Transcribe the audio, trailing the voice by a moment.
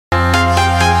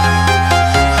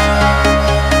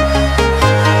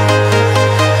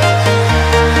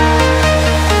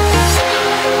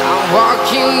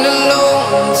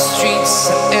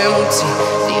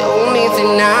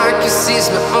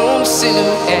own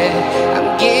silhouette.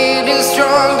 I'm getting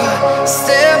stronger,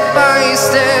 step by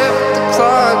step. The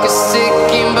clock is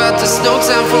ticking, but there's no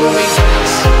time for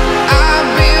regrets. I've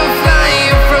been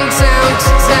flying from town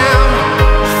to town,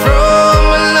 from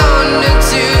London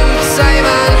to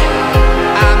Taiwan.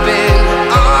 I've been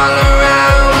all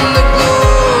around the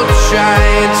globe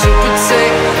trying to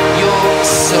protect your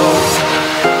soul.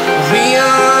 We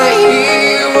are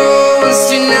heroes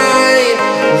tonight.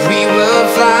 We will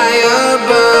fly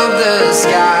above the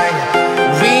sky.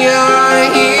 We are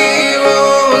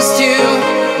heroes tonight.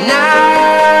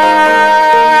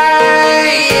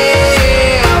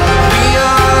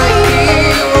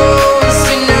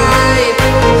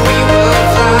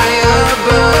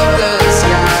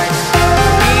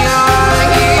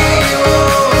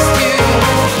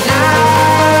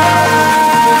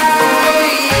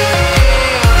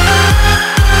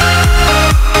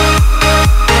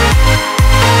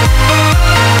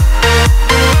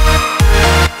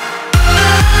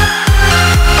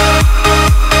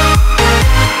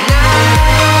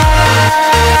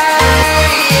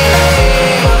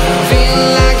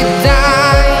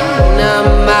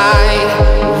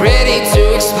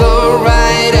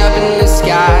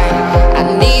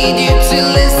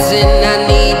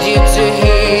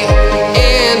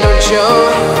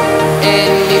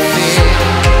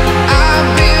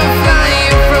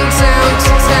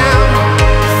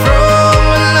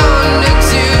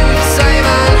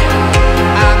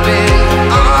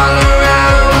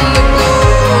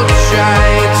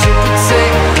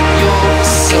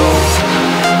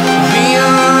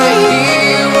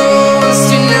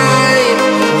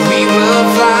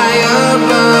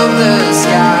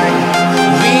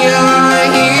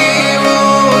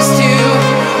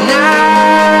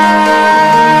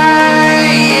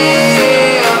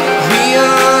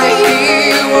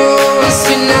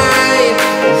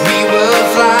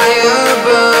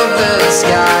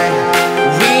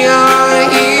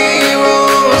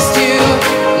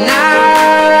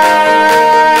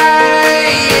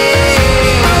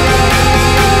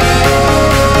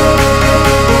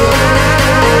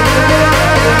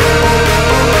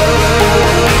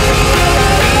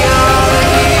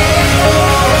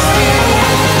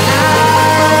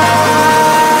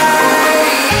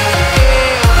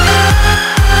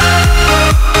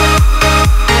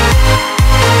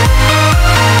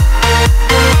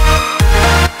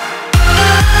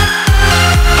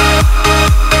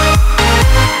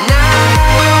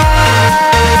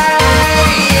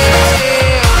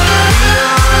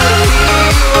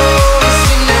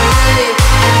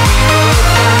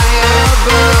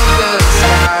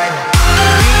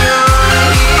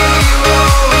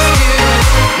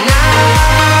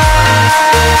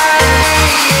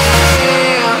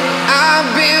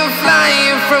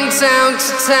 Town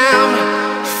to town,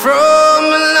 from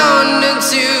London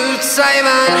to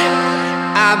Taiwan.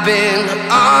 I've been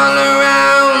all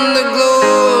around the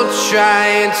globe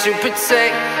trying to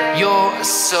protect your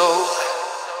soul.